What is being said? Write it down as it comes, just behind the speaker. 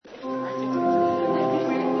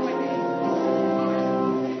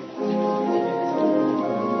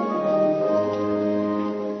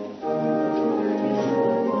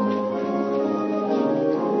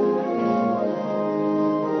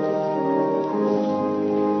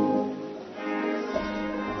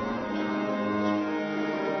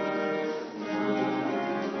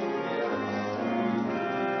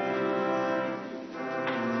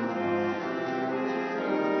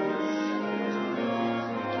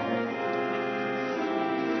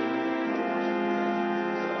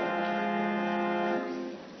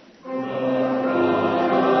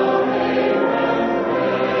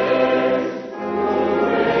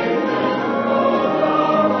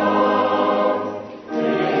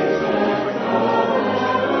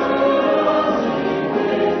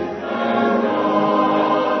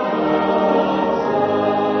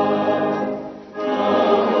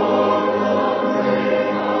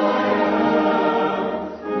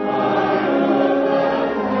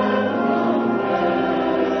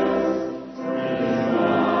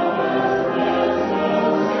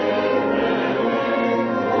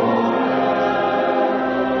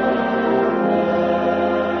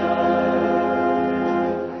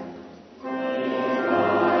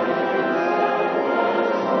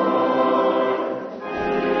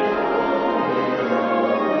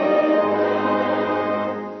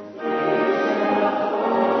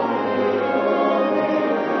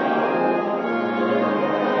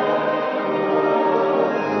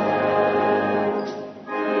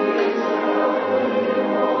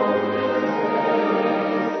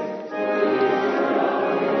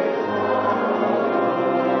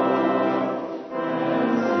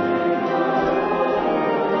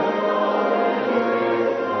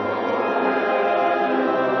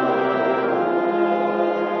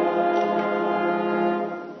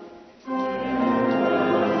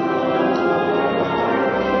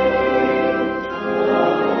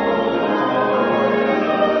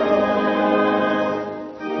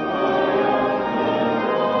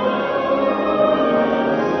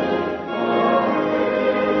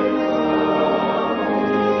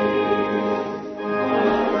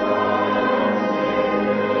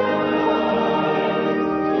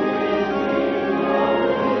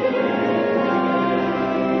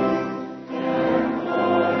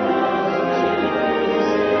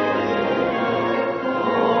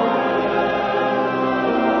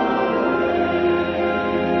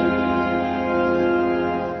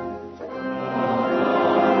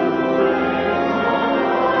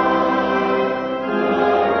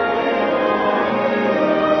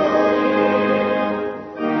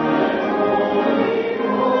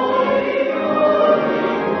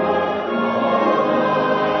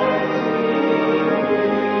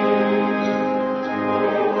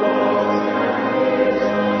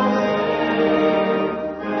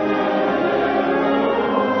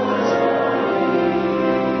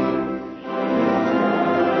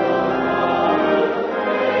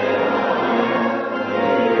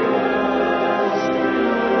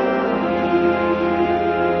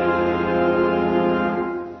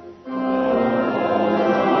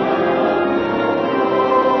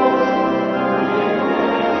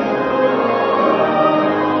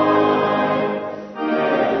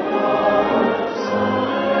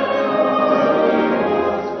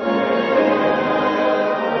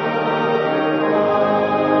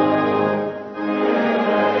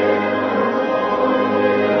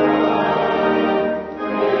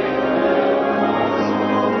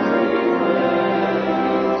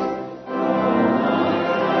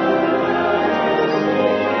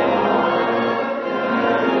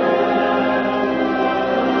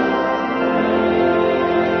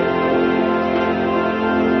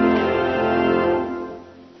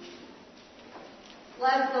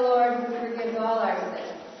the Lord who forgives all our sins.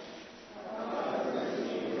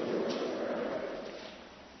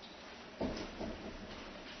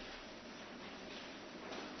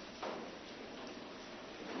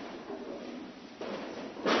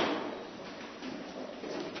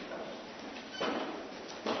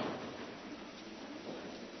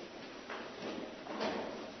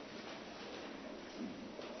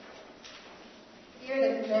 Hear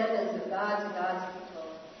the commandments of God to God's people.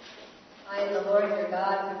 I am the Lord your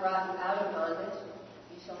God who brought you out of bondage.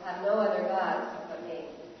 You shall have no other gods but me.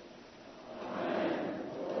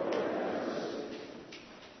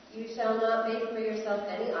 You shall not make for yourself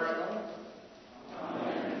any idol.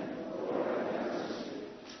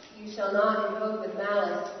 You shall not invoke with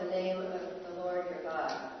malice the name of the Lord your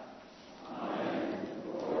God.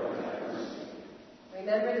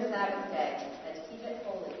 Remember the Sabbath day and keep it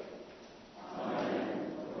holy.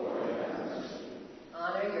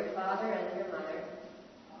 Honor your father and your mother.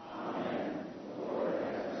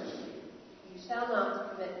 You shall not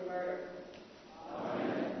commit murder.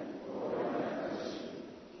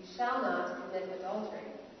 You shall not commit adultery.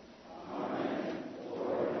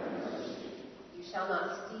 You shall not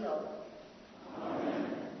steal.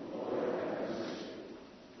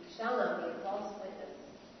 You shall not be a false witness.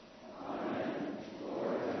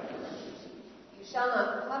 You shall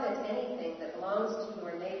not covet anything that belongs to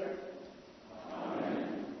your neighbor.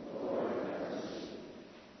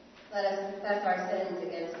 Let us confess our sins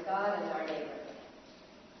against God and our neighbor.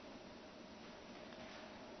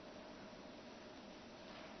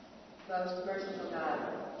 Most merciful God,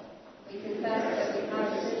 we confess that we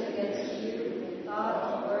have sinned against you in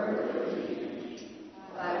thought, word, and deed,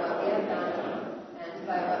 by what we have done and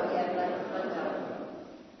by what we have left undone.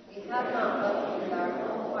 We have not loved you with our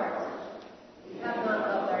whole heart. We have not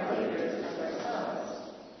loved our neighbors as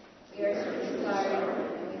ourselves. We are truly sorry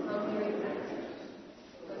and we humbly repent.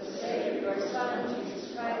 For the sake of your Son,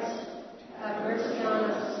 Jesus Christ, have mercy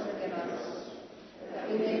on us and forgive us, that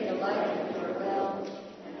we may delight in your will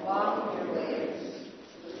and walk in your ways,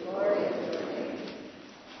 to the glory of your name.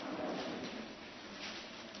 Amen.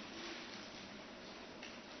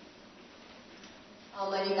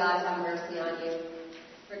 Almighty God, have mercy on you.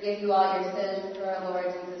 Forgive you all your sins through our Lord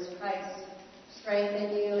Jesus Christ.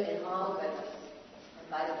 Strengthen you in all goodness, and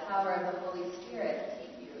by the power of the Holy Spirit,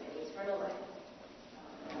 keep you in eternal life.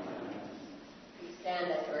 Please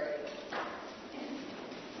stand as you are able.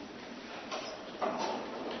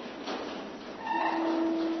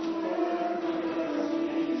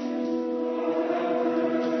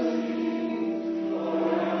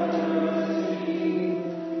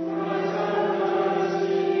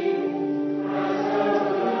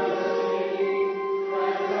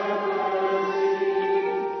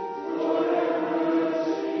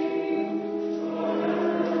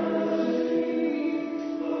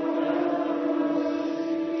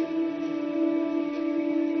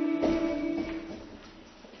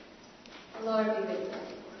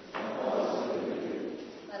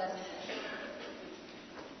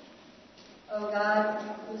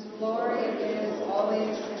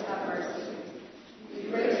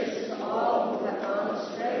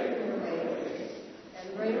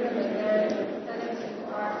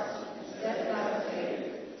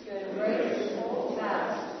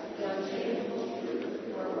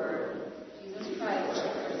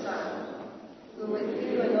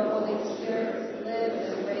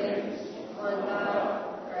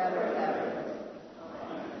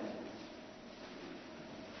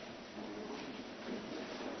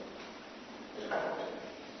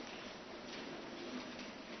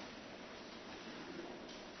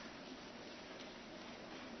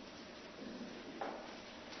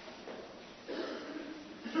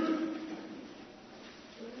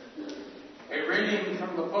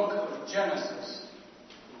 From the book of Genesis.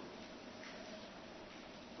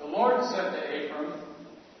 The Lord said to Abram,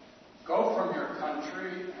 "Go from your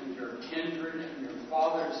country and your kindred and your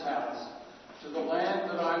father's house to the land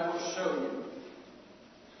that I will show you.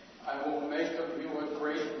 I will make of you a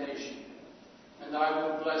great nation, and I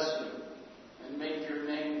will bless you and make your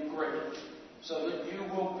name great, so that you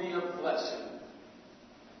will be a blessing.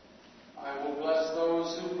 I will bless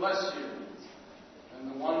those who bless you,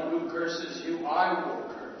 and the one who curses you I will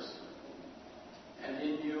curse. And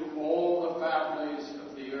in you all the families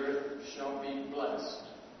of the earth shall be blessed."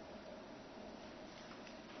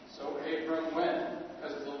 So Abram went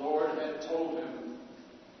as the Lord had told him,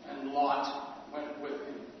 and Lot went with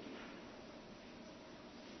him.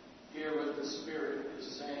 Hear what the Spirit is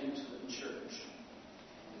saying to the church.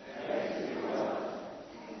 Thanks be to God.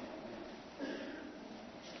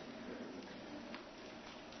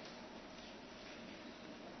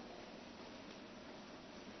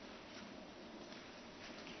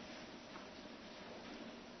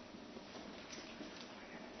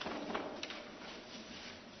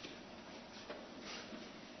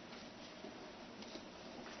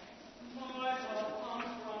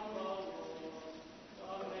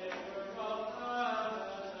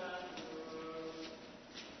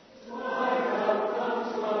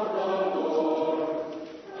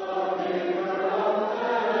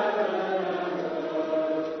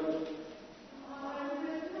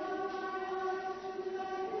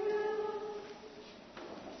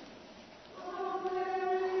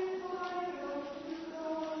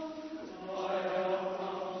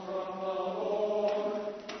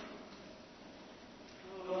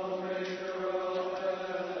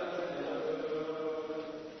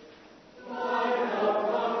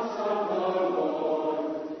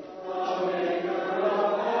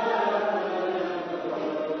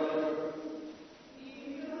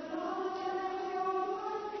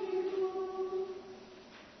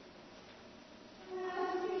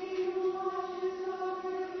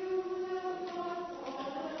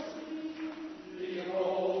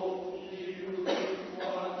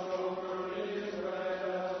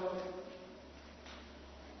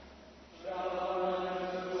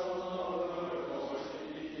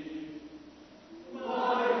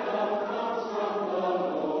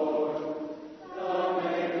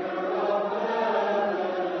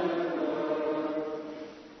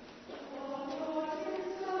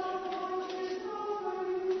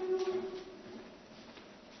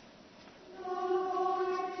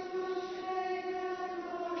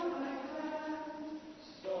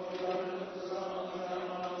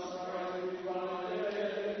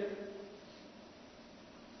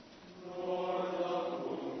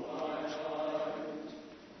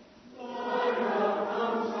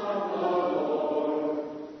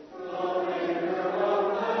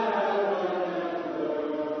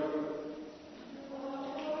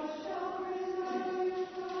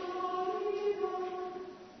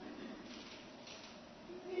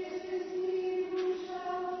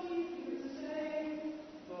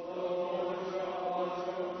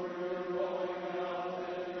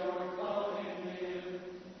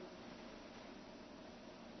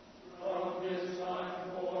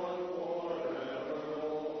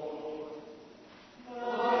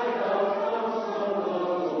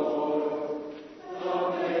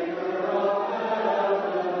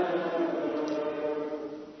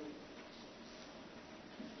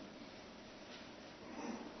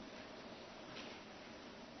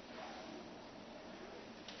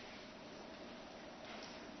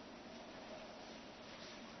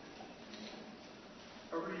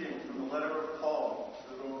 the letter of Paul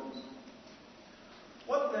to the Romans.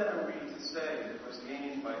 What then are we to say was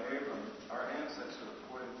gained by Abram, our ancestor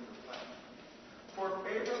according to the flesh? For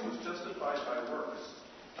if Abram was justified by works,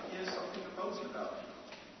 he has something to boast about,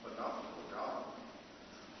 but not before God.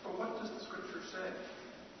 For what does the Scripture say?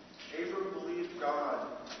 Abram believed God,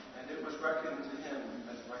 and it was reckoned to him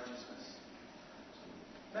as righteousness.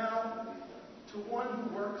 Now, to one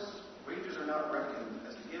who works, wages are not reckoned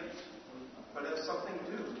as a gift, but as something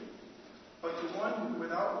due. But to one who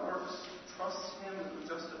without works trusts him who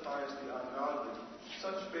justifies the ungodly,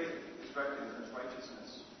 such faith is reckoned as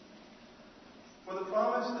righteousness. For the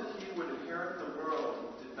promise that he would inherit the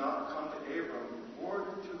world did not come to Abram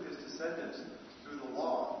or to his descendants through the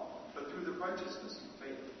law, but through the righteousness of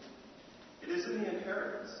faith. It is in the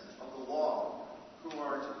inheritance of the law who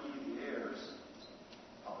are to be the heirs.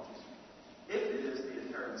 If it is the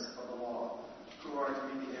inheritance of the law who are to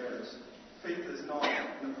be the heirs, faith is not,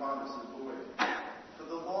 and the promise is void. For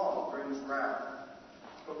the law brings wrath.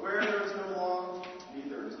 But where there is no law,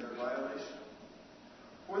 neither is there violation.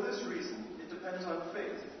 For this reason, it depends on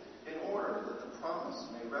faith, in order that the promise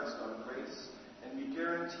may rest on grace and be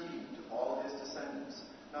guaranteed to all his descendants,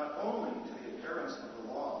 not only to the adherents of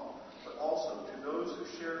the law, but also to those who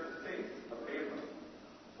share the faith of Abram.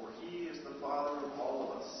 For he is the father of all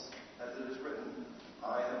of us, as it is written,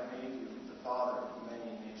 I have made you the father of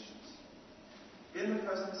many nations. In the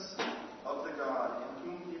presence of the God in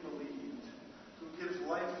whom he believed, who gives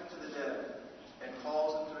life to the dead and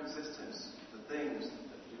calls into existence the things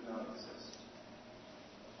that do not exist.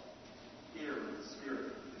 Hear what the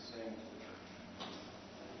Spirit is saying to the church.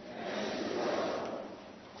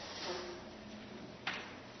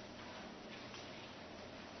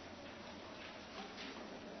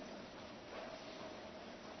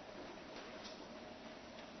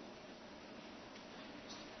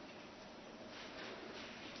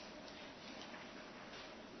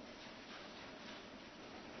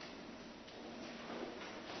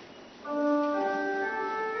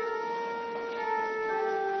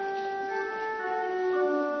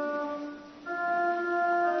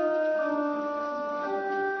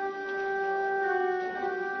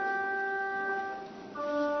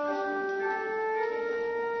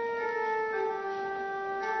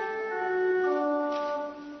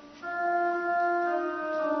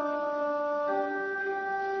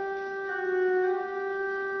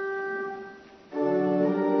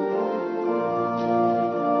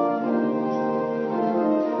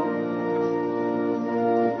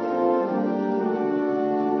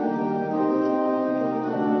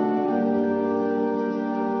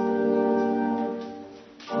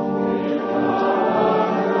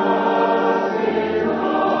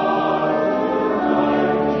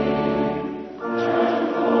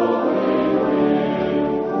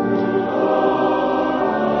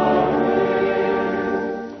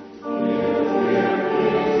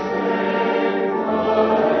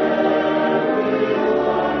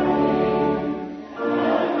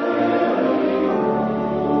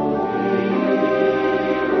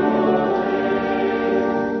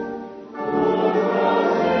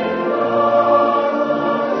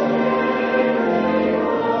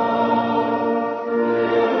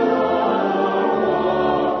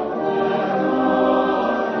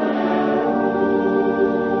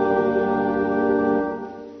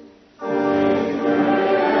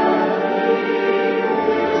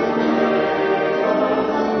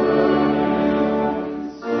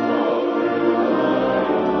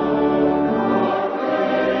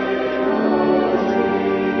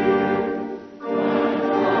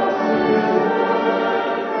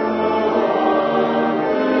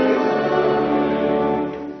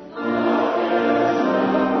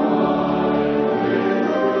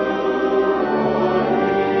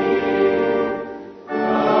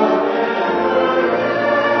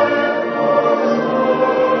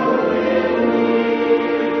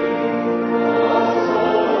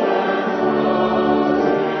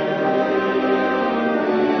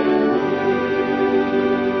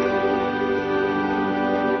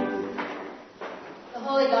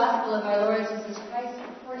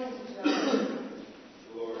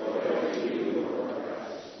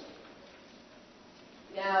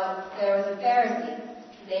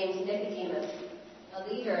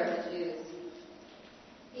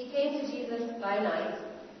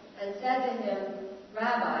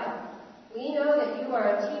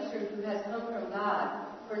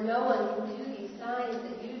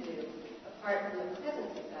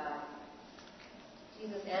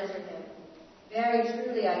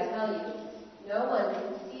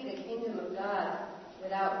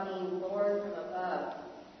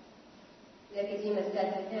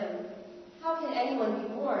 How can anyone be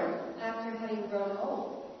born after having grown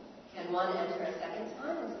old? Can one enter a second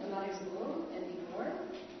time into the mother's womb and be born?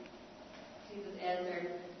 Jesus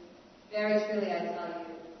answered, Very truly I tell you,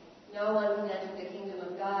 no one can enter the kingdom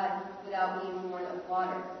of God without being born of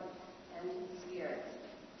water and Spirit.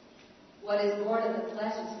 What is born of the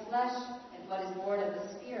flesh is flesh, and what is born of the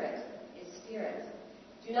Spirit is spirit.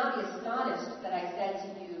 Do not be astonished that I said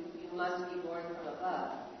to you, you must be born from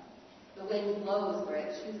above. The wind blows where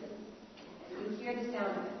it chooses, and you hear the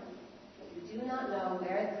sound of it, but you do not know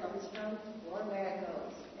where it comes from or where it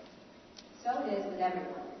goes. So it is with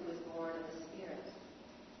everyone who is born of the Spirit.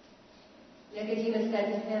 Nicodemus said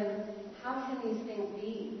to him, How can these things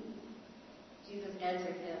be? Jesus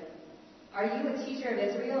answered him, Are you a teacher of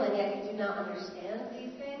Israel, and yet you do not understand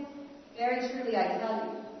these things? Very truly I tell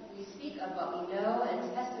you, we speak of what we know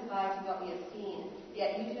and testify to what we have seen,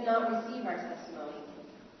 yet you do not receive our testimony.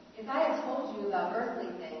 If I have told you about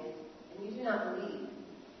earthly things, and you do not believe,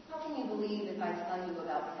 how can you believe if I tell you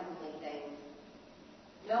about heavenly things?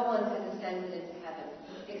 No one has ascended into heaven,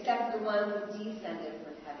 except the one who descended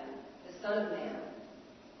from heaven, the Son of Man.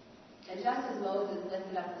 And just as Moses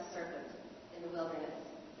lifted up the serpent in the wilderness,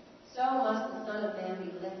 so must the Son of Man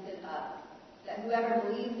be lifted up, that whoever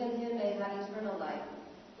believes in him may have eternal life.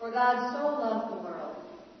 For God so loved the world,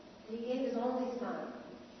 that he gave his only Son,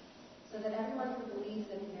 so that everyone who believes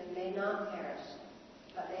in him may not perish,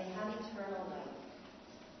 but may have eternal life.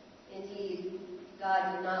 Indeed,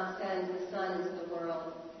 God did not send the Son into the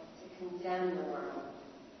world to condemn the world,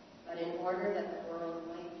 but in order that the world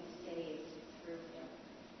might be saved through him.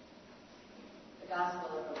 The Gospel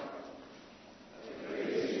of the Lord.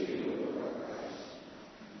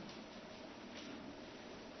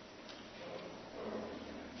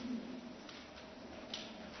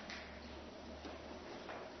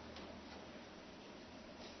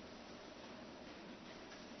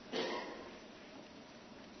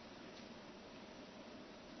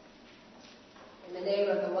 In the name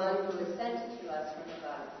of the one who is sent to us from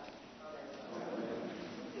above. Amen.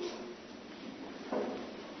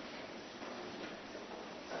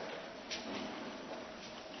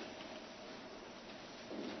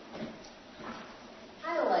 I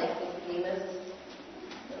like Nicodemus,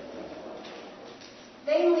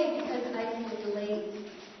 mainly because I can relate.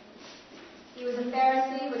 He was a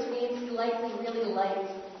Pharisee, which means he likely really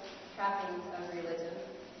liked trappings of religion,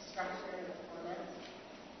 structure, and format.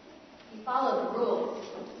 He followed the rules,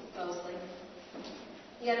 mostly.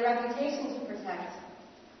 He had a reputation to protect.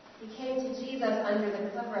 He came to Jesus under the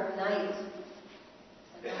cover of night,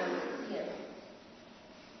 so no one could see him.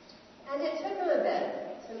 And it took him a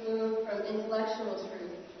bit to move from intellectual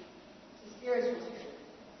truth to spiritual truth.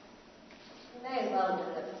 He may as well have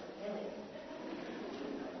been an alien.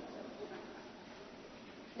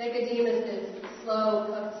 Nicodemus'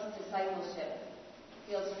 slow-cooked discipleship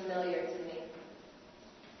feels familiar to me.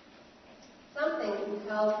 Something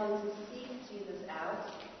compelled him to seek Jesus out,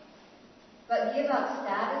 but give up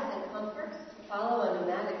status and comfort to follow a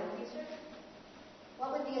nomadic preacher?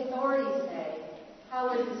 What would the authorities say? How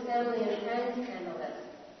would his family and friends handle this?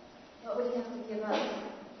 What would he have to give up?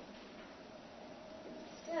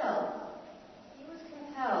 Still, he was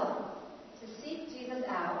compelled to seek Jesus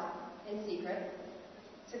out in secret,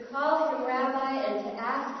 to call him rabbi and to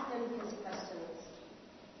ask him his questions.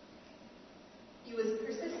 He was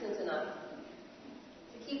persistent enough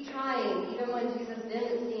to keep trying even when Jesus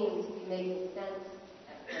didn't seem to be making sense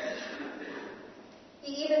at first.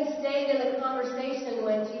 He even stayed in the conversation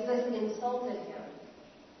when Jesus insulted him.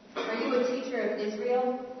 Are you a teacher of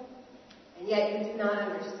Israel, and yet you do not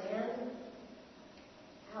understand?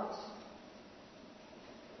 Ouch.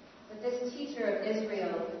 But this teacher of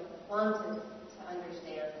Israel wanted to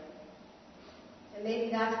understand. And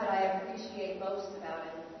maybe that's what I appreciate most about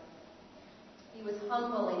him. He was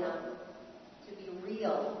humble enough to be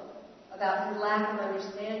real about his lack of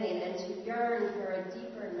understanding and to yearn for a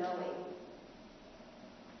deeper knowing.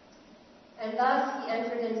 And thus he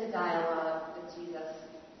entered into dialogue with Jesus.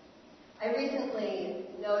 I recently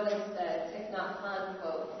noticed a Thich Nhat Hanh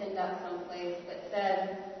quote pinned up someplace that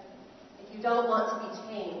said, if you don't want to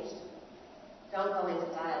be changed, don't go into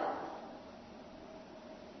dialogue.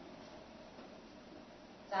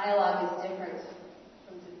 Dialogue is different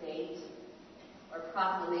from debate or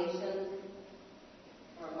proclamation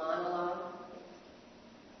or monologue.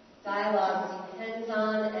 Dialogue depends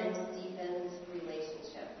on and deepens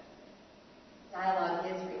relationship. Dialogue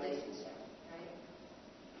is relationship,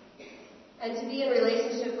 right? And to be in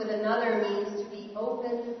relationship with another means to be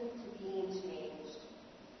open to being changed.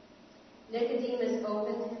 Nicodemus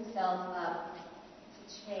opened himself up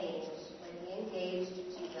to change when he engaged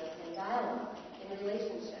Jesus in dialogue, in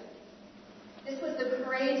relationship.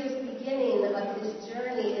 courageous beginning of his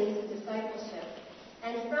journey into discipleship.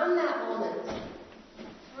 And from that moment,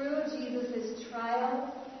 through Jesus'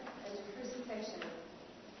 trial and crucifixion,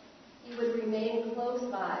 he would remain close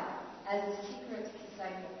by as a secret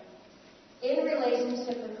disciple, in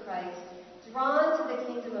relationship with Christ, drawn to the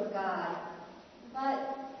kingdom of God,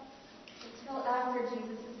 but until after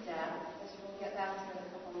Jesus' death, which we'll get back to in a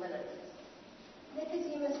couple minutes,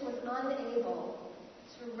 Nicodemus was unable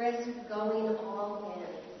to risk going all in,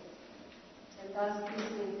 and thus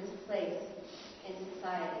losing his place in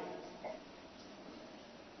society.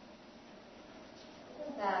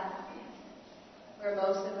 Isn't that where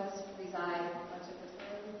most of us reside much of the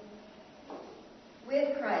time?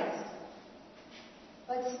 With Christ,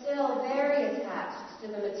 but still very attached to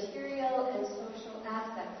the material and social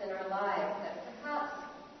aspects in our lives that perhaps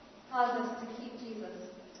cause us to keep Jesus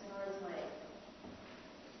at arm's length.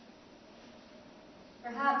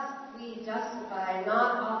 Perhaps we justify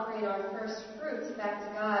not offering our first fruits back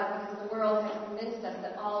to God because the world has convinced us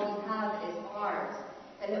that all we have is ours,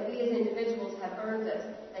 and that we as individuals have earned it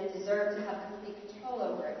and deserve to have complete control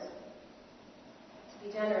over it. To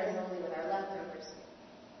be generous only with our leftovers.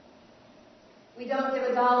 We don't give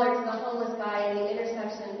 $1 to the homeless guy in the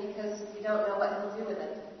intersection because we don't know what he'll do with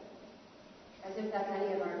it. As if that's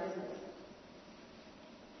any of our business.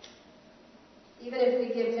 Even if we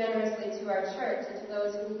give generously to our church and to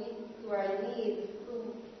those who are in need,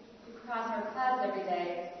 who cross our paths every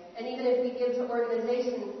day, and even if we give to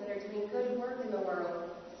organizations that are doing good work in the world,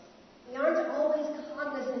 we aren't always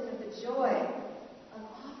cognizant of the joy of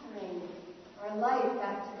offering our life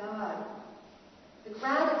back to God. The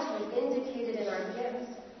gratitude indicated in our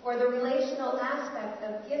gifts, or the relational aspect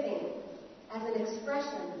of giving as an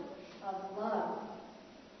expression of love,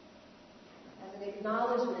 as an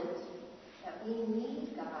acknowledgement that we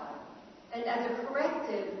need God, and as a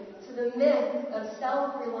corrective to the myth of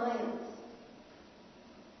self-reliance.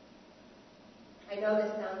 I know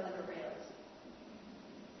this sounds like a rant.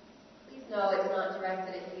 Please know it's not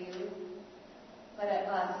directed at you, but at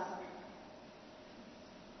us.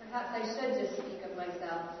 Perhaps I should just speak of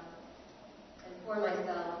myself and for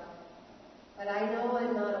myself, but I know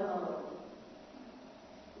I'm not alone.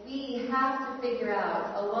 We have to figure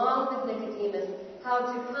out, along with Nicodemus, how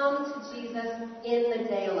to come to Jesus in the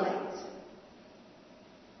daylight.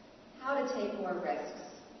 How to take more risks.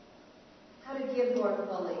 How to give more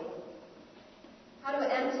fully. How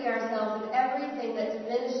to empty ourselves of everything that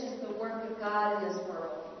diminishes the work of God in this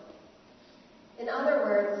world. In other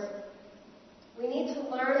words, we need to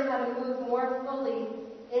learn how to move more fully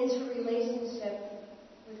into relationship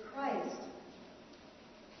with Christ.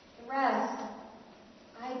 The rest,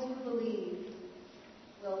 I do believe,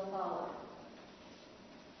 will follow.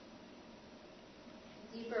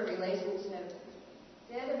 A deeper relationship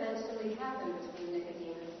did eventually happen between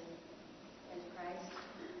Nicodemus and Christ.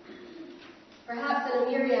 Perhaps in a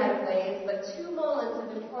myriad of ways, but 2 moments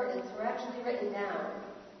of importance were actually written down.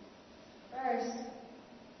 First,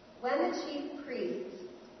 when the chief priests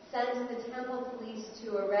sent the temple police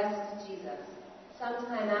to arrest Jesus,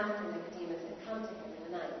 sometime after Nicodemus had come to him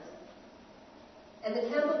in the night. And the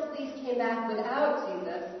temple police came back without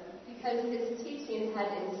Jesus because his teachings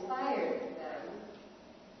had inspired them.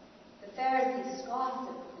 The Pharisees scoffed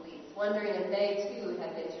at the police, wondering if they too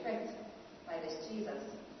had been tricked by this Jesus.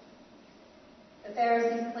 The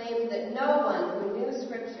Pharisees claimed that no one who knew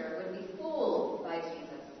Scripture would be fooled by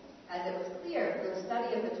Jesus, as it was clear from the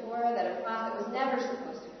study of the Torah that a prophet was never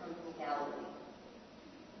supposed to come from Galilee.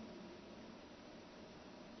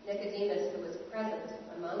 Nicodemus, who was present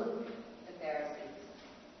among the Pharisees,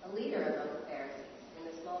 a leader among the Pharisees in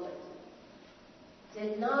this moment,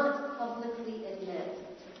 did not publicly admit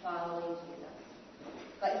to following Jesus.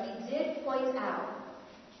 But he did point out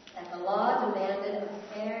that the law demanded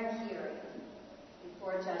a fair hearing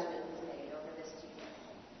before judgment was made over this Jesus.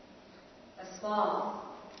 A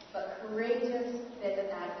small but courageous bit of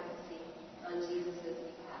advocacy on Jesus'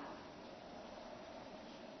 behalf.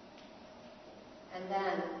 And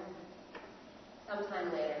then,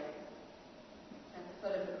 sometime later, at the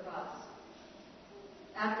foot of the cross,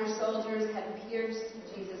 after soldiers had pierced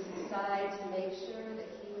Jesus' side to make sure that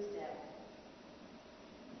he was dead,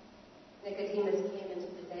 Nicodemus came into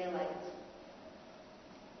the daylight.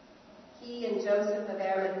 He and Joseph of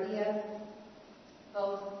Arimathea,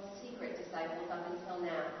 both secret disciples up until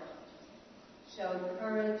now, showed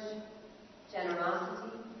courage,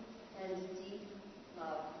 generosity, and deep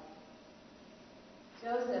love.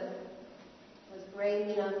 Joseph was brave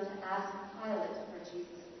enough to ask Pilate for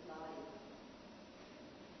Jesus' body.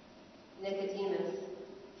 Nicodemus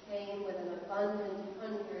came with an abundant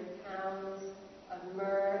 100 pounds of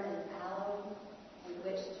myrrh and aloe with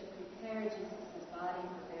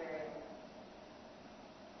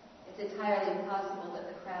entirely possible that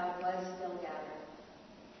the crowd was still gathered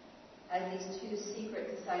as these two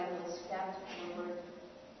secret disciples stepped forward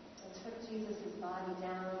and took Jesus' body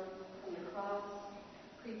down from the cross,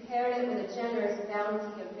 prepared it with a generous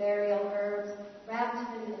bounty of burial herbs, wrapped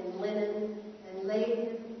him in linen, and laid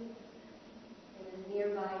him in a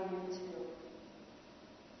nearby new tomb.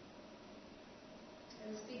 I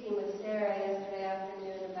was speaking with Sarah yesterday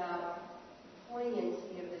afternoon about the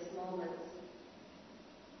poignancy of this moment.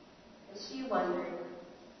 And she wondered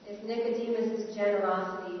if Nicodemus'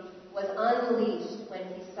 generosity was unleashed when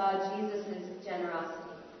he saw Jesus'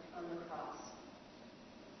 generosity on the cross.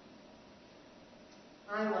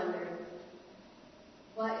 I wondered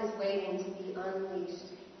what is waiting to be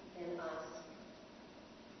unleashed in us.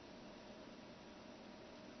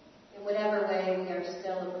 In whatever way we are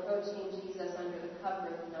still approaching Jesus under the cover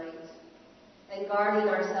of night and guarding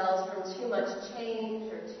ourselves from too much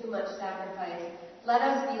change or too much sacrifice, let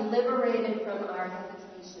us be liberated from our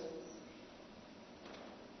hesitations.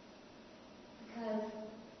 Because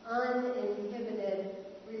uninhibited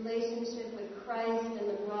relationship with Christ in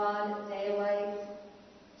the broad daylight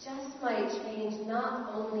just might change not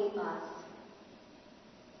only us,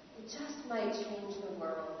 it just might change the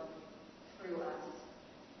world through us.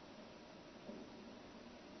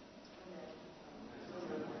 Amen.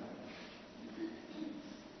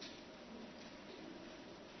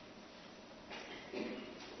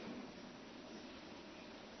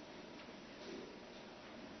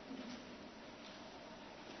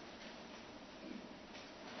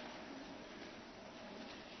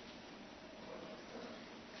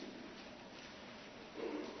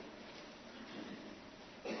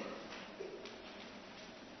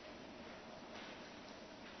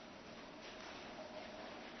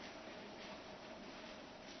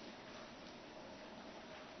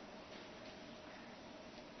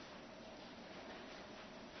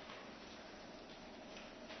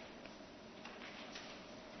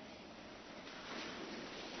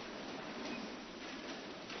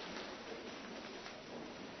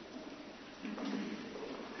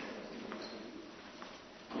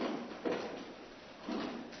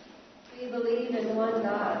 We believe in one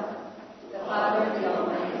God, the Father, the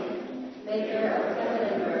Almighty, maker of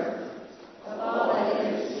heaven and earth, of all that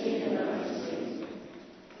is seen and unseen.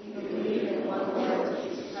 We believe in one Lord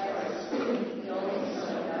Jesus Christ, the only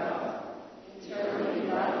Son of God, eternally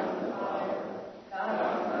begotten of the Father, God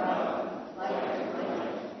of God, light and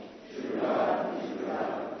light, true God,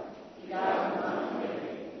 begotten, not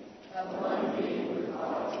made, of one being with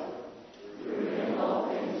God, through him all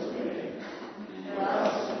things were made. For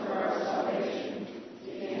us, for our salvation, he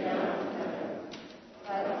came down from heaven.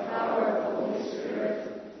 By the power of the Holy Spirit,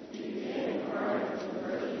 he became incarnate from the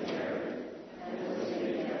Virgin Mary, and was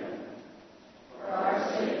made man. For our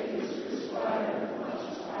sake, he was crucified under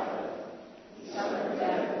Pontius Pilate. He suffered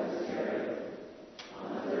death and was buried. On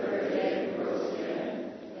the third day, he rose again,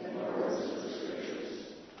 in accordance with the Scriptures.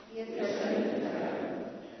 He ascended into heaven,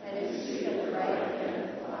 and is seated at the right hand of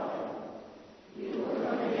the Father. He will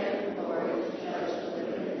come again in glory to judge the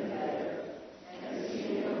living and the dead, and his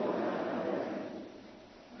kingdom will have no end.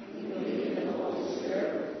 We believe in the Holy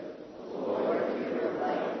Spirit, the Lord, giver of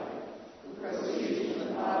life, who proceeds from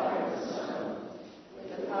the Father and the Son. With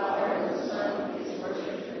the Father and the Son, he is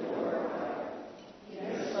worshipped and glorified. He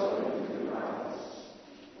has spoken through the prophets.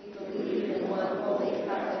 We believe in one holy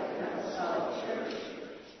Catholic and Apostolic Church.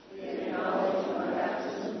 We acknowledge one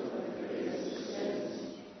baptism for the forgiveness of sins.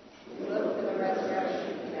 We look for the resurrection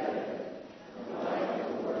of the dead and the life of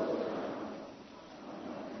the world to come.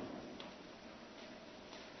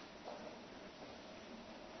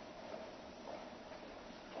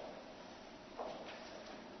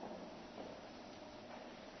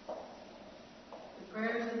 The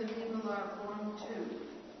prayers of the people are Form 2.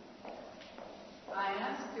 I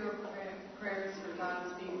ask your prayers for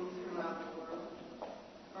God's people throughout the world.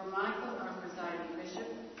 For Michael, our presiding bishop,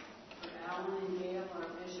 for Alan and Gail, our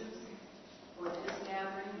bishops, for this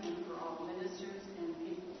gathering, and for all ministers and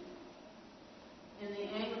people. In the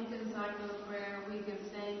Anglican cycle of prayer, we give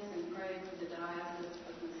thanks and pray for the diocese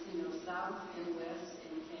of Messina South and West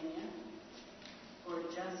in Kenya, for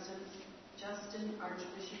Justin,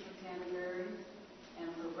 Archbishop of Canterbury, and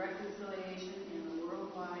for reconciliation in the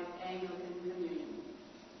worldwide Anglican community.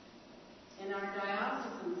 In our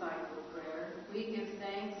diocesan cycle of prayer, we give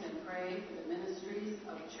thanks and pray for the ministries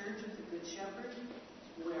of Church of the Good Shepherd,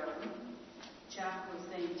 Wareham, Chapel of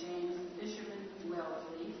St. James the Fisherman,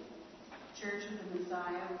 Wellesley, Church of the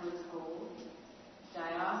Messiah, Woods Hole,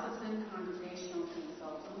 Diocesan Congregational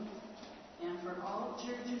Consultants, and for all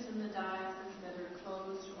churches in the diocese that are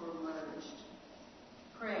closed or merged.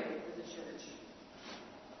 Pray for the church.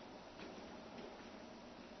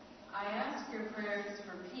 prayers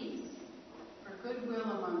for peace, for goodwill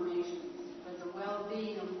among nations, for the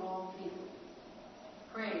well-being of all people.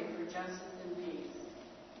 Pray for justice and peace.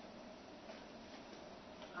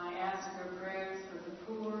 I ask your prayers for the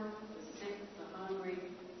poor, the sick, the hungry,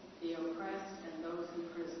 the oppressed, and those in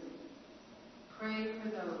prison. Pray for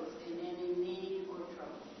those in any need or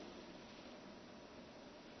trouble.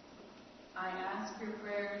 I ask your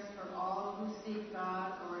prayers for all who seek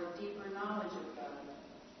God or a deeper knowledge of God.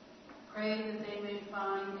 Pray that they may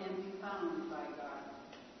find and be found by God.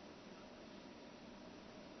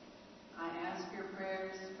 I ask your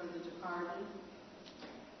prayers for the departed.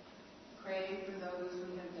 Pray for those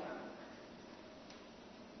who have died.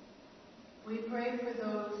 We pray for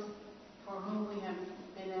those for whom we have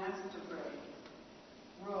been asked to pray.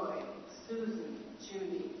 Roy, Susan,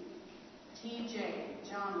 Judy, TJ,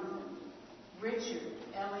 Jonathan, Richard,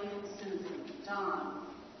 Ellie and Susan, Don,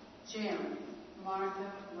 Jim,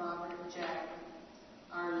 Martha, Robert, Jack,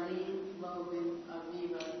 Arlene, Logan,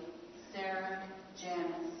 Aviva, Sarah,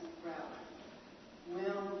 Janice, Ralph,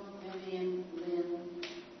 Will, Vivian, Lynn,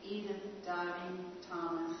 Edith, Dottie,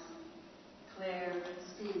 Thomas, Claire,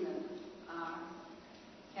 Stephen,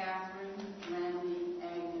 Catherine, Randy,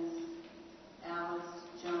 Agnes, Alice,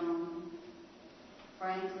 Joan,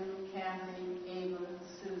 Franklin, Kathy, Ava,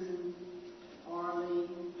 Susan, Orly,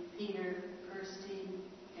 Peter, Kirsty,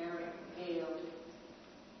 Eric, Gail,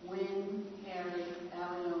 Wynn, Harry,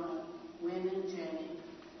 Aliona, Wynn and Jenny,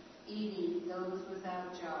 Edie, those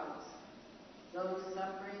without jobs, those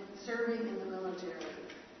serving in the military,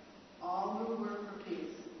 all who work for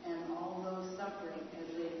peace, and all those suffering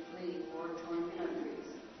as they flee war-torn countries.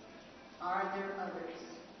 Are there others?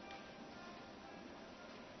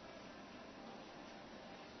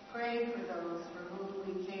 Pray for those for whom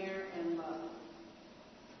we care and love.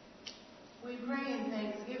 We pray in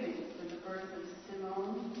thanksgiving for the birth of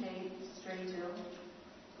Simone Tate Stratill,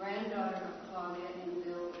 granddaughter of Claudia and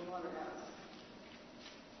Bill Waterhouse,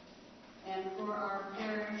 and for our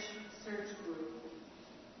parish search group.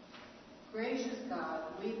 Gracious God,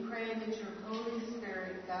 we pray that your Holy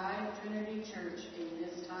Spirit guide Trinity Church in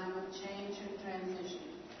this time of change and transition.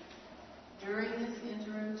 During this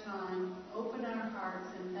interim time, open our hearts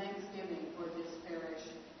in thanksgiving for this parish,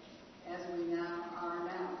 as we now are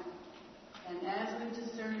now, and as we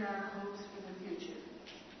discern our hopes for the future.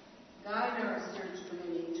 Guide our search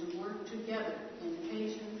committee to work together in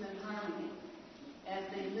patience and harmony as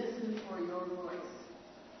they listen for your voice.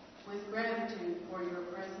 With gratitude for your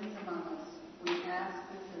presence among us, we ask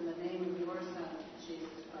this in the name of your Son,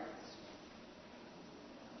 Jesus Christ.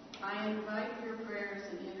 I invite your prayers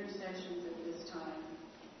and intercessions at this time,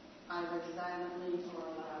 either silently or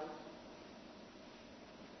aloud.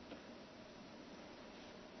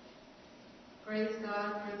 Praise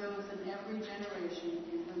God for those in every generation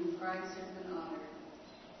in whom Christ has been honored.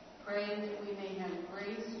 Pray that we may have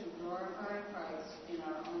grace to glorify Christ in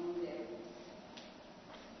our own day.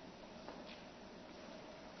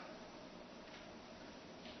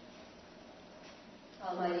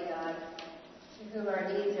 Almighty God, to whom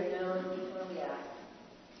our needs are known before we ask,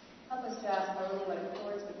 help us to ask only what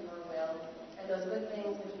accords with your will, and those good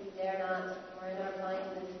things which we dare not, or in our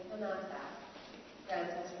blindness cannot ask, grant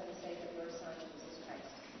us for the sake of your Son, Jesus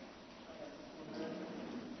Christ. Amen.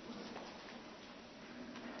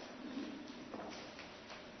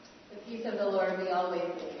 The peace of the Lord be always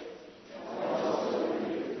with you.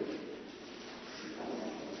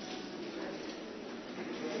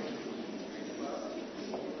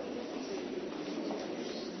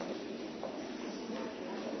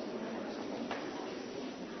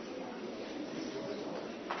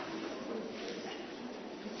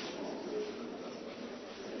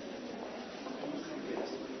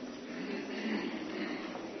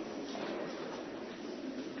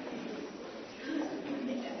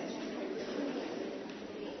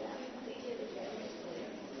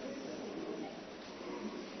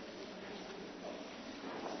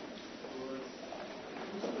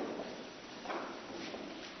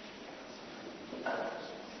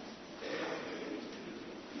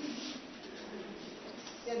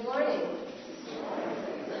 Good morning.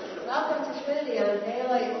 Welcome to Trinity on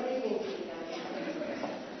Daylight Saving Weekend.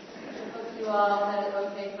 I hope you all had an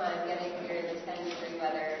okay time getting here in the 10-degree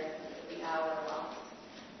weather, the hour lost.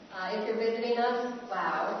 If you're visiting us,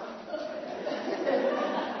 wow.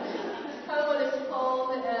 Come when it's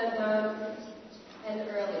cold and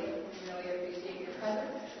early. We really appreciate your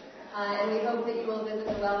presence. And we hope that you will visit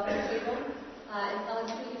the welcome table and tell us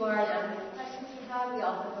who you are and ask any questions you have. We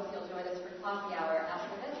also hope you'll join us for coffee hour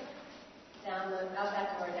after this, out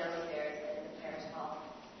that door downstairs in the parish hall.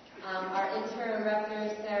 Our interim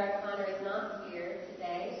rector, Sarah Connor, is not here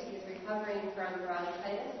today. She is recovering from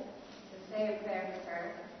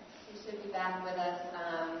She should be back with us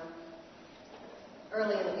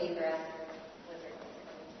early in the week or after winter.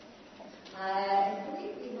 I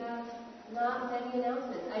believe we have not many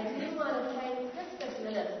announcements. I do want to thank Krista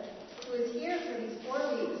Smith, who is here for these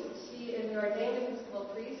 4 weeks. She is an ordained Episcopal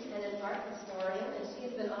priest and an art historian, and she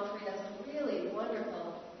has been offering us a really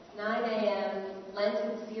wonderful 9 a.m.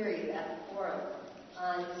 Lenten series at the Forum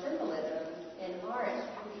on symbolism in art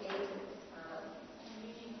through the ages.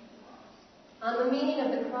 On the meaning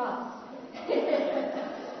of the cross.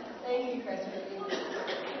 Thank you, Chris, for being here.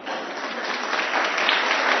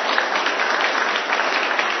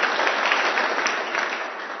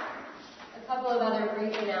 A couple of other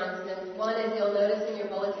brief announcements. One is you'll notice in your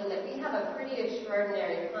bulletin that we have a pretty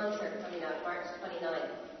extraordinary concert coming up March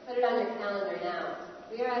 29th. Put it on your calendar now.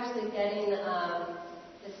 We are actually getting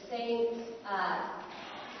the St.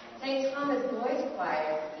 Thomas Boys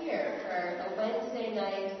Choir here for a Wednesday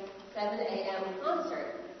night 7 a.m.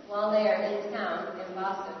 concert while they are in town in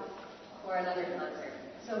Boston for another concert.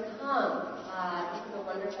 So come. This is a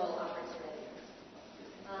wonderful opportunity.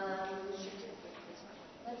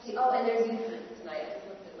 Let's see. Oh, and there's youth group tonight. I just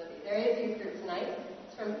looked at Libby. There is youth group tonight.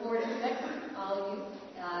 It's from 4 to 6. All youth,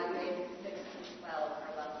 grades 6 to 12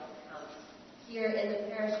 are welcome to come. Here in the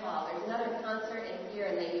parish hall. There's another concert in here,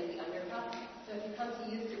 and they use the undercup. So if you come to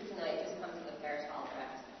youth group tonight, just come to the parish hall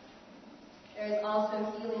direct. There is also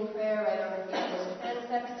healing prayer right over here in the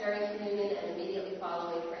transepts during communion and immediately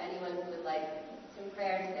following for anyone who would like some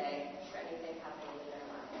prayer today for anything happening in their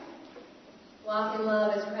lives. Walk in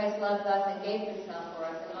love as Christ loved us and gave himself for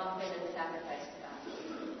us and offered and sacrificed to God.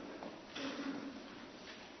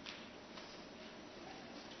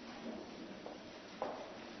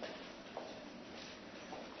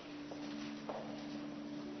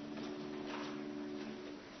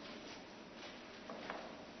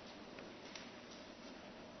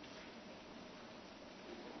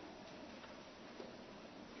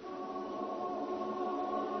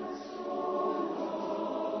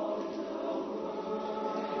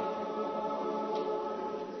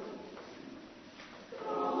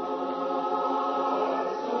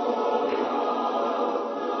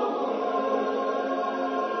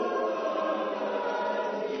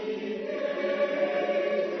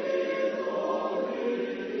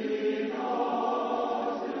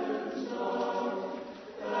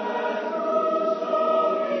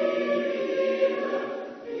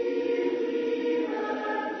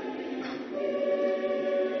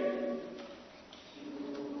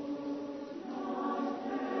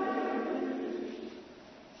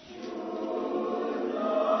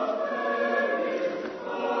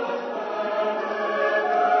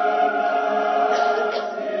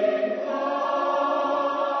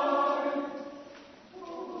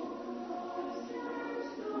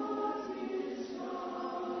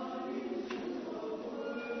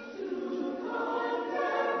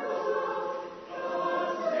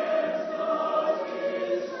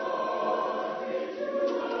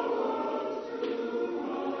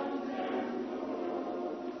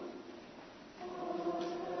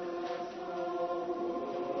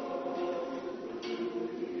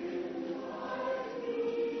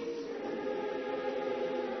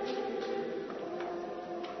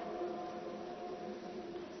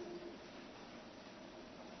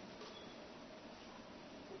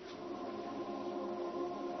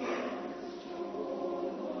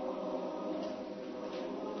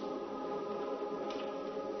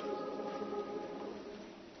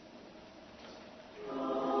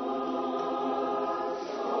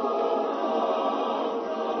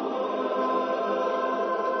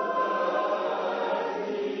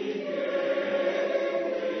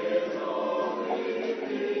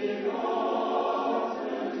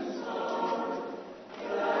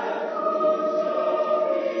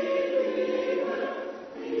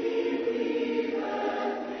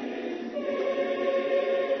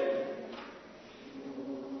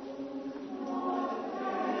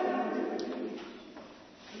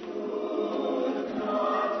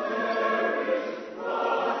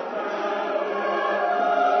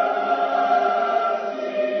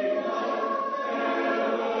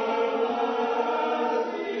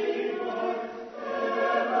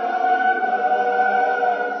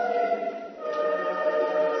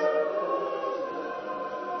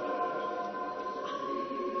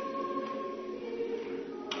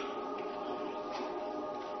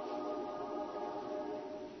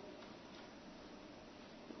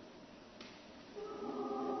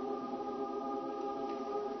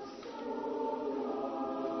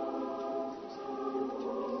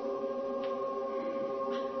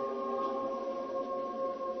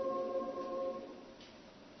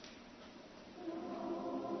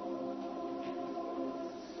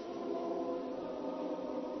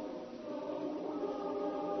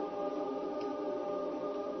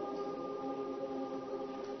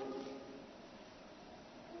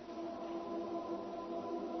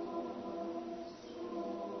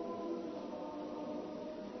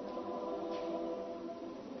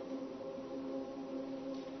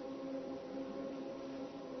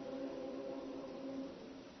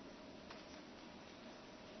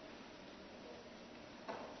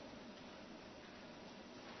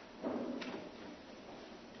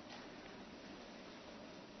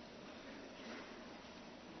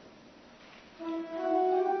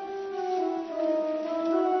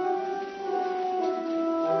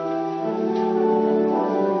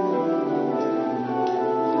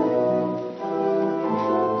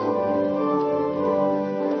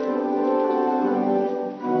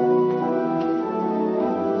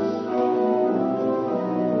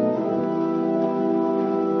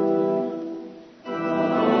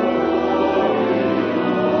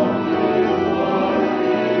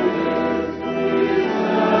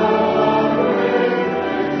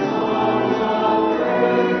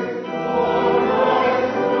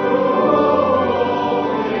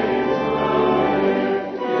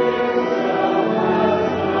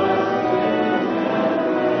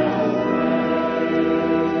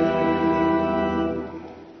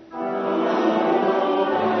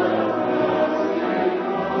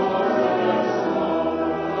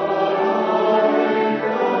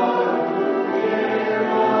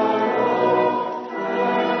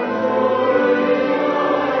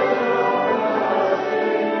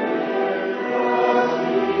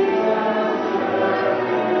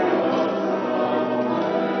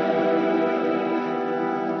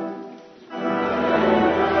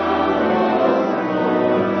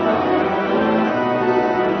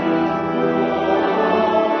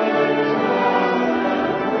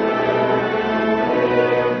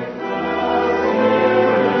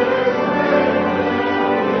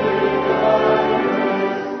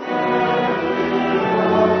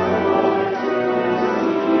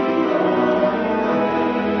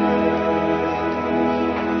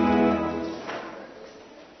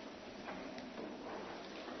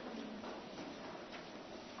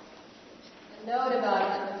 note about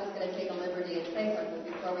it. I'm just going to take a liberty and say something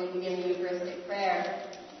before we begin the Eucharistic prayer.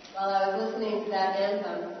 While I was listening to that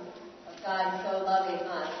anthem of God so loving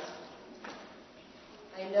us,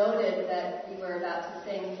 I noted that we were about to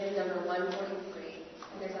sing hymn number 143.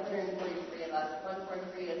 And there's 143 of us.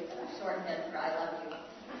 143 is a shorthand for I love you.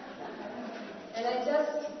 And I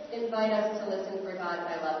just invite us to listen for God's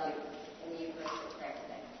I love you in the Eucharistic prayer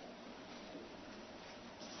today.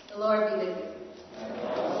 The Lord be with you.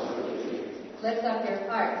 Lift up your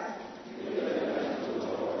hearts.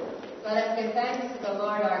 Let us give thanks to the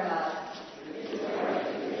Lord our God.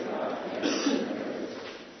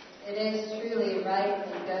 It is truly right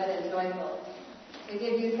and good and joyful to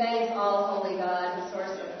give you thanks, all holy God,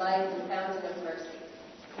 source of life and fountain of mercy.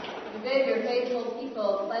 You bid your faithful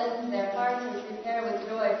people cleanse their hearts and prepare with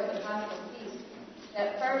joy for the Paschal feast,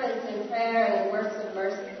 that fervent in prayer and in works of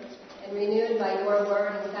mercy, and renewed by your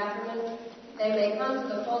word and sacrament, they may come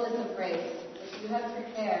to the fullness of grace which you have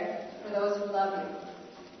prepared for those who love you.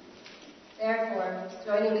 Therefore,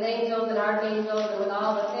 joining with angels and archangels and with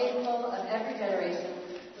all the faithful of every generation,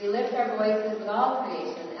 we lift our voices with all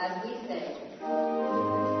creation as we sing.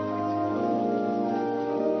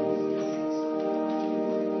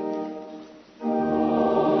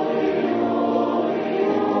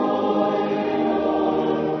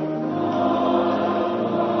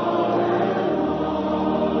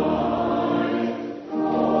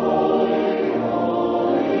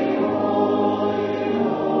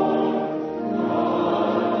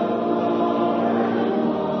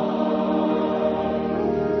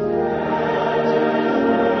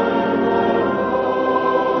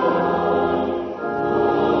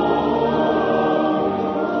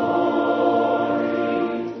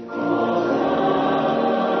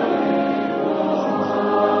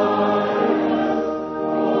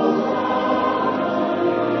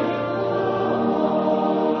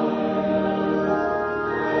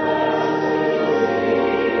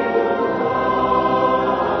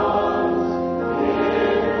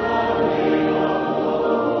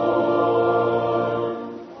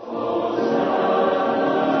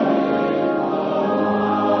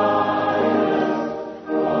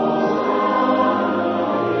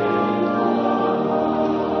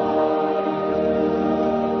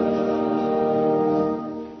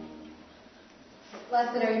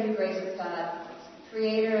 Blessed are you, gracious God,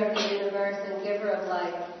 creator of the universe and giver of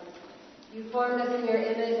life. You formed us in your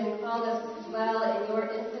image and called us to dwell in your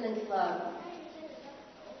infinite love.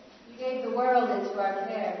 You gave the world into our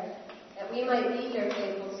care, that we might be your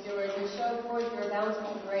faithful stewards and show forth your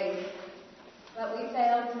bountiful grace. But we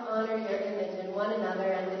failed to honor your image in one another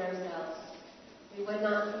and in ourselves. We would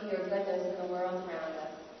not see your goodness in the world around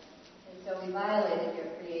us, and so we violated your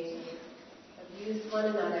creation, abused one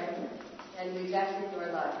another, and rejected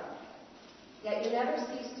your love. Yet you never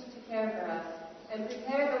ceased to care for us and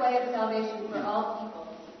prepared the way of salvation for all people.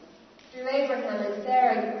 Through Abraham and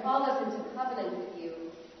Sarah, you called us into covenant with you.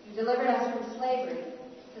 You delivered us from slavery,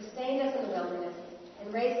 sustained us in the wilderness,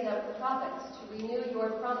 and raised up prophets to renew your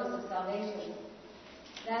promise of salvation.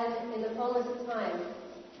 Then, in the fullness of time,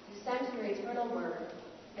 you sent your eternal word,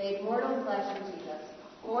 made mortal flesh in Jesus.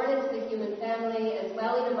 Born into the human family and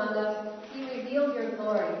dwelling among us, he revealed your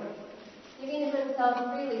glory. Giving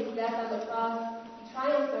himself freely to death on the cross, he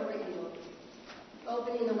triumphed over evil,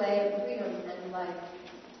 opening the way of freedom and life.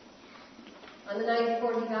 On the night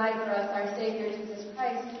before he died for us, our Savior Jesus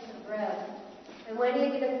Christ took bread. And when he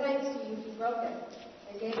had given thanks to you, he broke it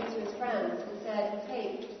and gave it to his friends and said,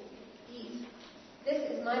 "Take, eat. This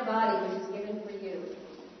is my body which is given for you.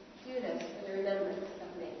 Do this for the remembrance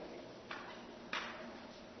of me."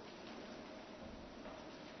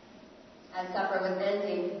 As supper was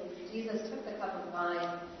ending, Jesus took the cup of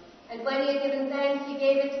wine, and when he had given thanks, he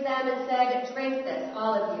gave it to them and said, "Drink this,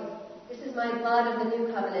 all of you. This is my blood of the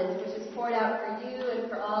new covenant, which is poured out for you and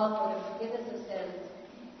for all for the forgiveness of sins.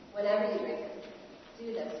 Whenever you drink it,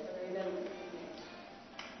 do this for the remembrance of me."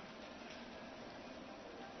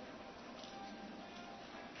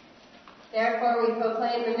 Therefore we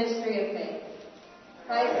proclaim the mystery of faith.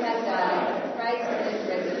 Christ has died, Christ is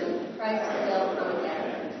risen, Christ will come again.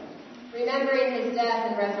 Remembering his death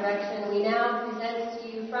and resurrection, we now present to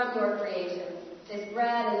you from your creation this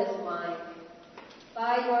bread and this wine.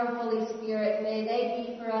 By your Holy Spirit, may they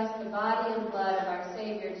be for us the body and blood of our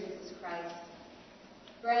Savior Jesus Christ.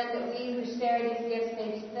 Grant that we who share these gifts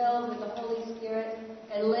may be filled with the Holy Spirit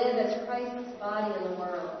and live as Christ's body in the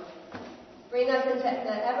world. Bring us into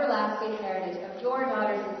the everlasting heritage of your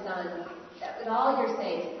daughters and sons, that with all your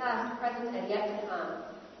saints, past, present, and yet to come,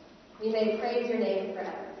 we may praise your name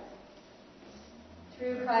forever.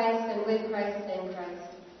 Through Christ and with Christ and in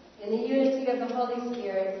Christ, In the unity of the Holy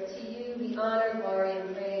Spirit, to you be honor, glory,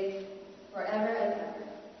 and praise forever and ever.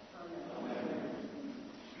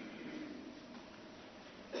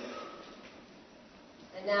 Amen.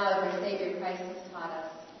 And now, as our Savior Christ has taught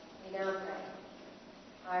us, we now pray.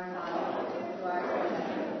 Our Father, who art in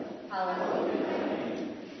heaven, hallowed be thy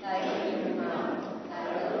name. Thy kingdom come, thy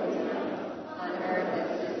will be done, on earth as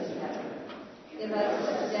it is in heaven. Give us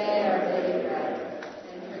this day our daily bread,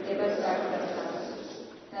 and forgive us our trespasses,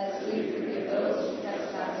 as we forgive those who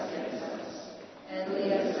trespass against us. And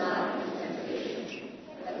lead us not into temptation,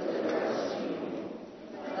 but deliver us from evil.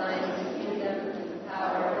 For thine is the kingdom, and the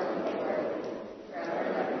power, and the glory, forever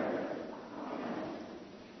and ever.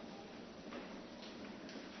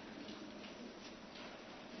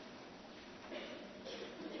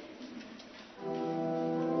 Amen.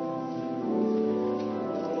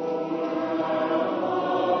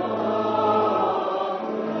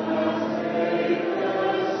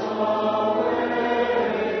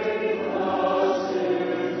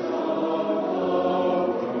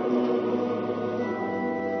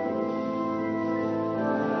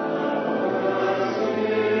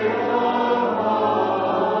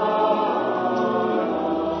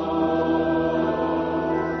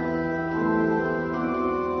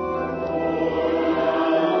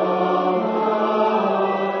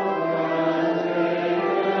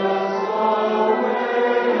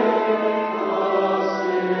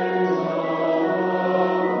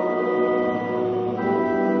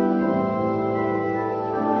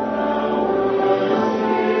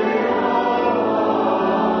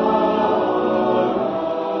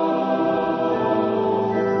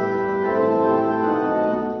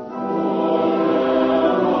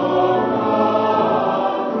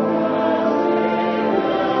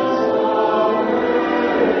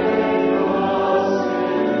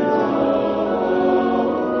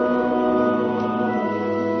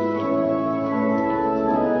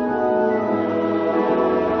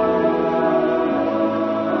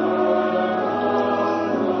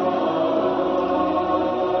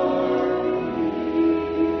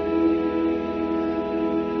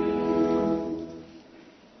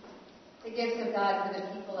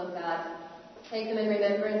 Take them in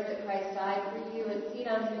remembrance that Christ died for you, and feed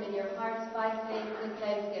on him in your hearts by faith with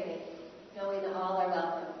thanksgiving, knowing that all are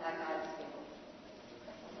welcome at God's table.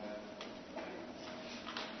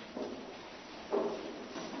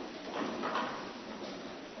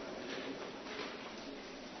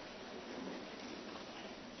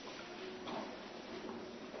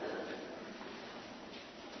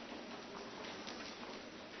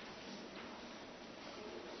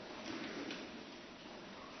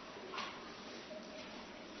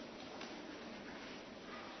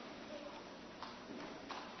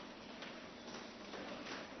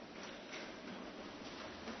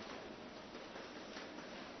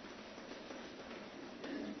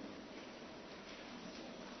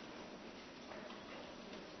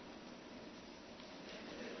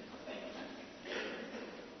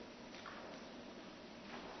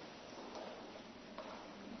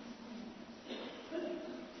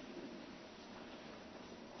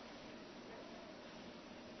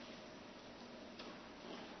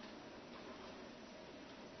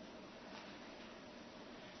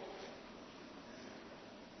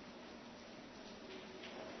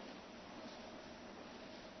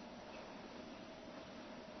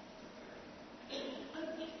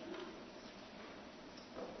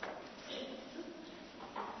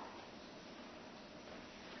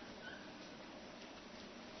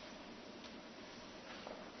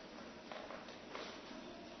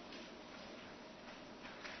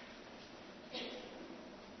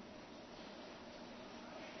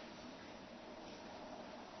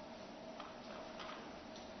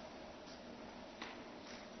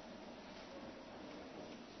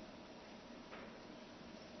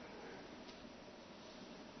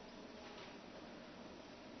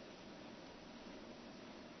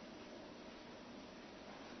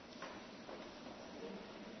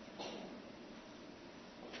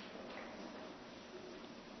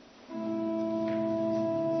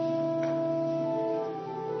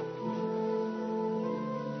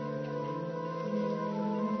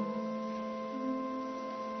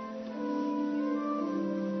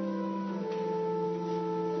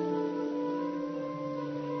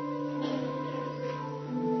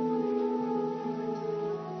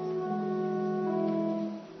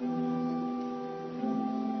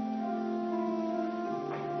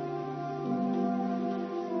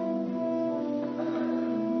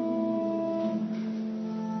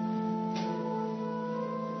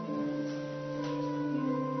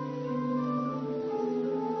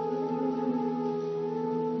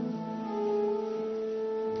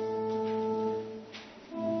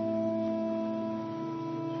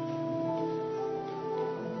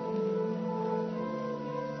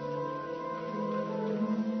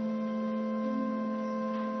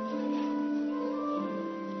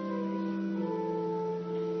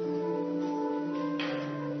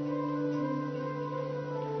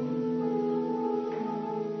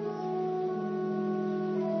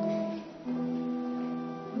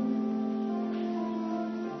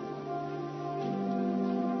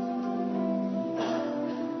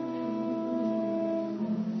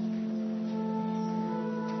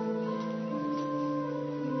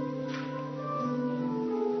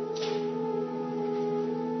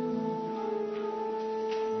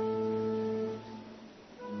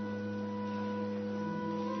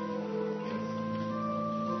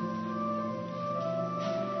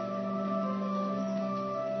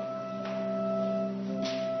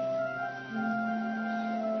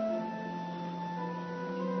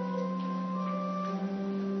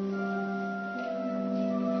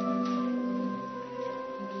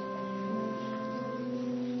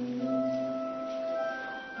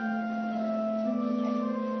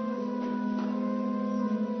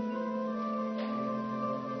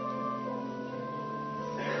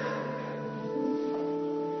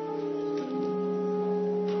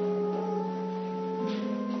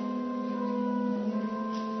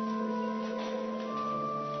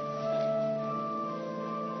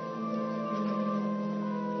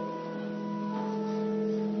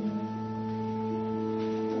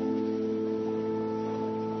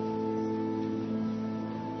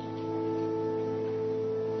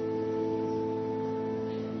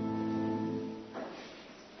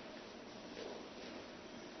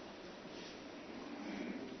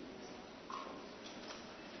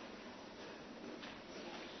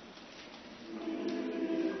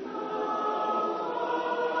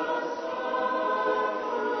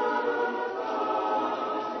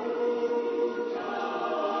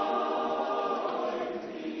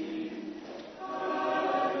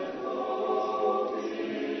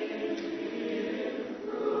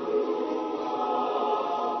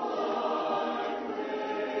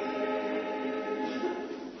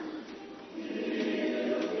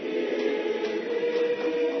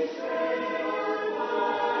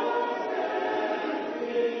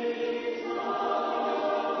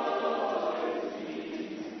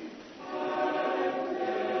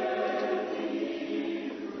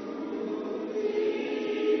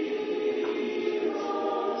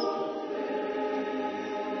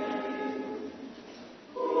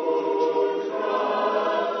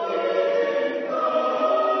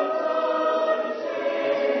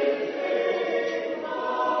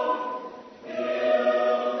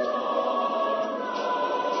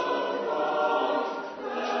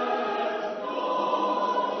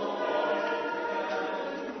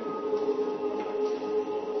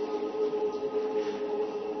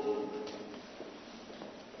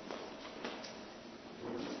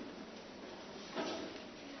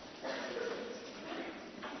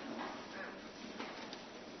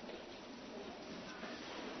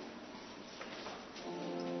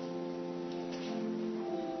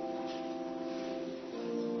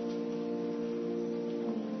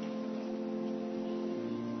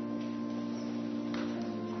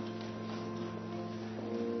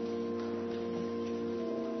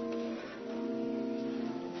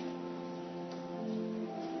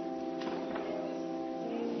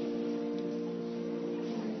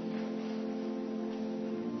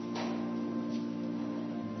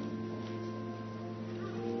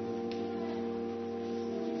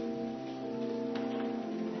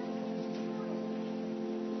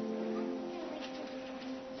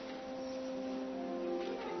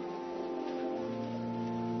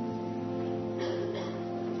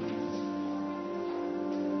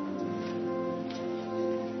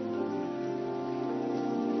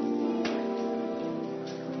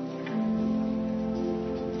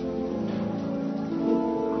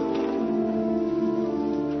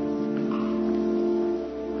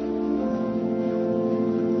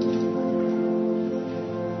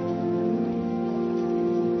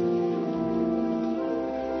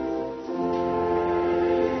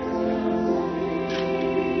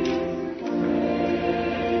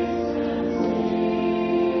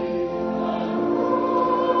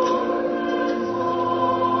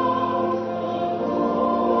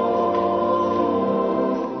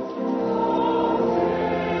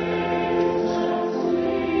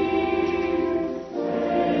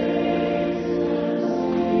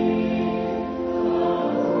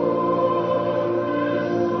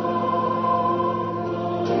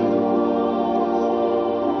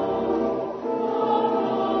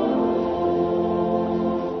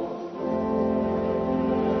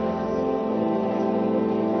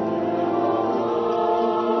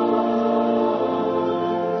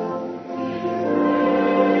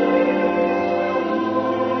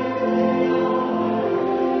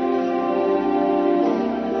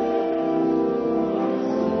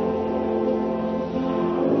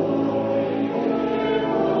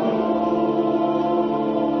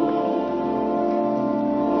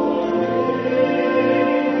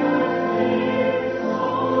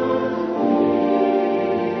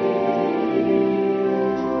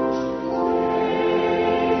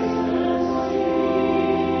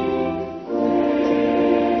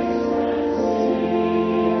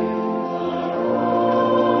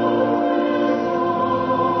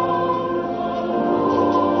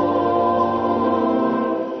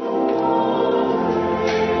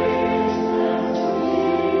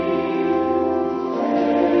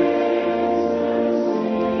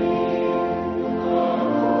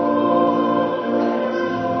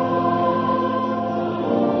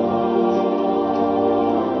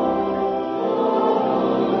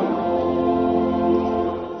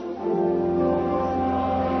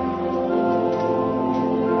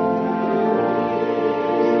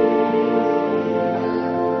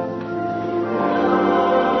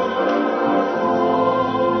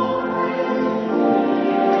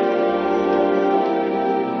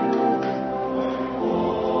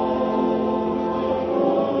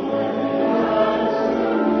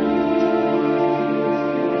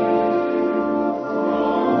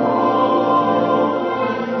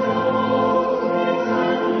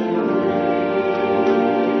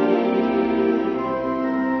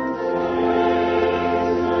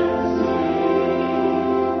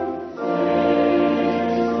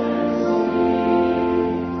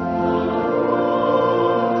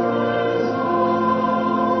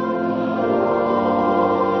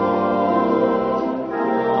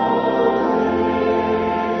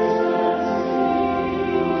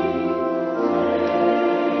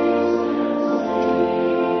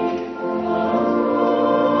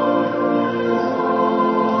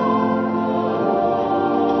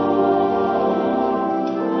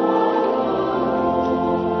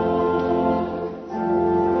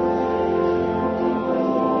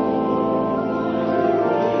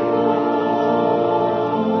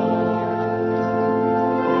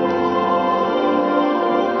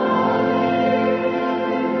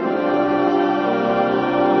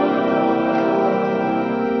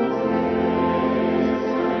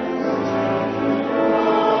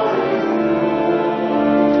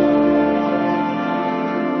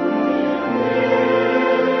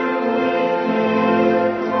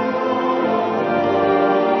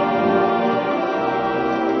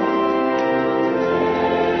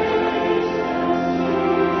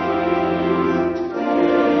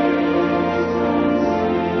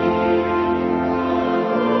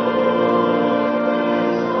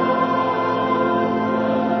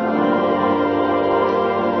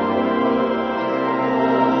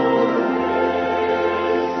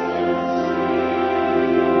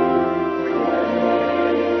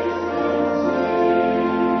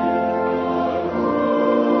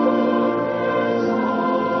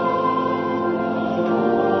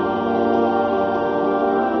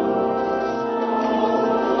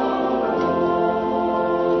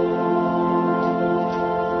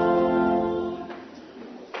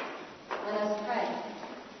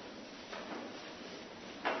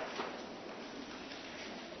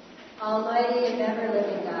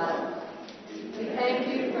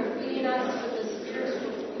 us with the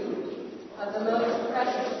spiritual food of the most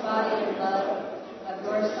precious body and blood of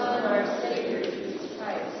your Son, our Savior, Jesus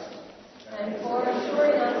Christ, and for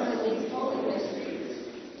assuring us in these holy mysteries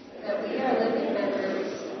that we are living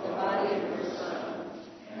members of the body of your Son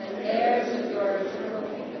and heirs of your eternal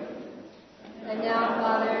kingdom. And now,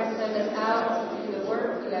 Father, send us out to do the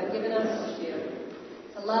work you have given us to do,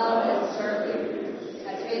 to love and serve you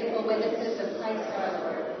as faithful witnesses of Christ our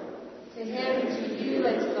Lord. To him, to you,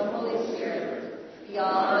 and to the Holy Spirit be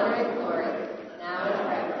all honor and glory, now and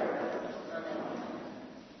forever. Amen.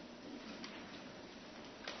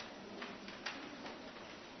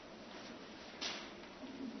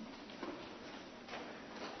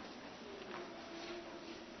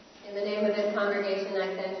 In the name of this congregation,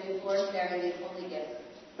 I send you forth bearing these holy gifts,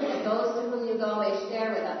 that those to whom you go may share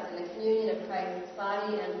with us in the communion of Christ's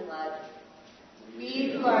body and blood.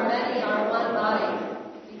 We who are many are one body,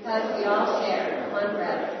 because we all share one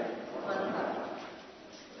bread, one cup.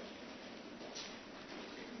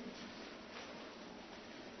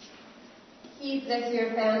 Keep this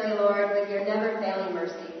your family, Lord, with your never-failing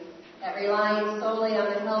mercy, that relying solely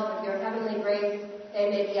on the help of your heavenly grace, they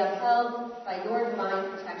may be upheld by your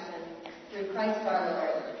divine protection through Christ our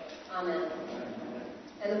Lord. Amen.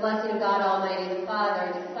 And the blessing of God Almighty, the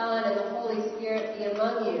Father, the Son, and the Holy Spirit be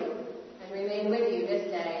among you and remain with you this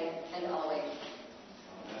day and always.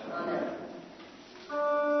 Amen.